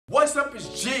what's up?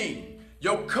 It's Gene,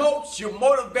 your coach, your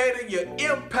motivator, your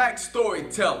impact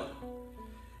storyteller.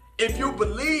 If you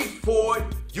believe for it,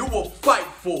 you will fight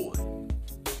for it.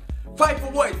 Fight for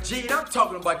what, Gene? I'm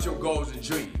talking about your goals and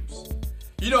dreams.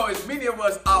 You know, as many of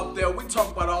us out there, we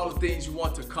talk about all the things you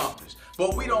want to accomplish,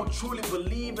 but we don't truly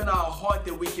believe in our heart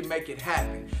that we can make it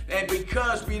happen. And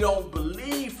because we don't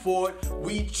believe for it,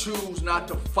 we choose not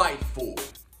to fight for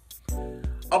it.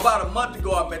 About a month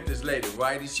ago, I met this lady,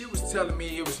 right? And she was telling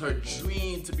me it was her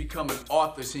dream to become an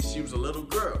author since she was a little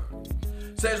girl.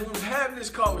 So as we was having this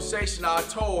conversation, I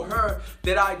told her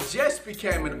that I just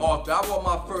became an author. I wrote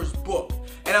my first book.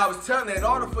 And I was telling her, in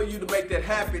order for you to make that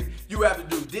happen, you have to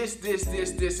do this, this,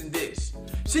 this, this, and this.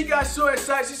 She got so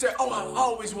excited, she said, oh, I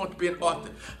always want to be an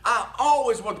author. I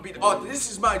always want to be an author.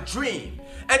 This is my dream.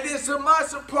 And then to my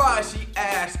surprise, she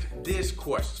asked this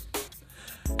question.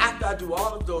 After I do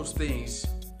all of those things,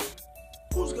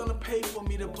 who's gonna pay for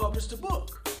me to publish the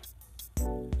book?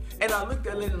 And I looked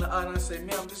that lady in the eye and I said,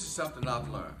 ma'am, this is something I've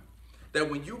learned. That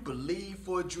when you believe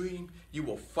for a dream, you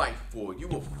will fight for it. You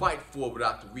will fight for it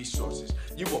without the resources.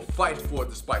 You will fight for it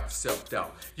despite the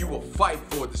self-doubt. You will fight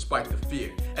for it despite the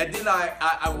fear. And then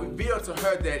I revealed to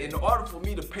her that in order for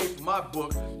me to pay for my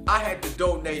book, I had to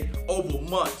donate over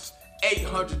months,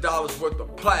 $800 worth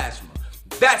of plasma.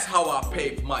 That's how I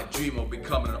paid for my dream of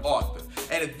becoming an author.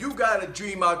 And if you got a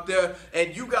dream out there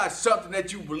and you got something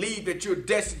that you believe that you're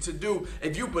destined to do,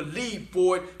 if you believe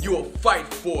for it, you will fight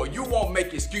for it. You won't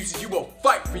make excuses. You will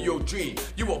fight for your dream.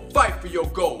 You will fight for your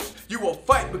goals. You will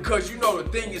fight because you know the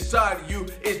thing inside of you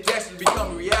is destined to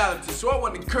become reality. So I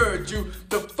want to encourage you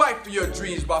to fight for your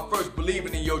dreams by first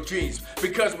believing in your dreams.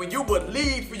 Because when you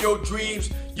believe for your dreams,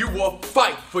 you will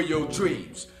fight for your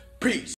dreams. Peace.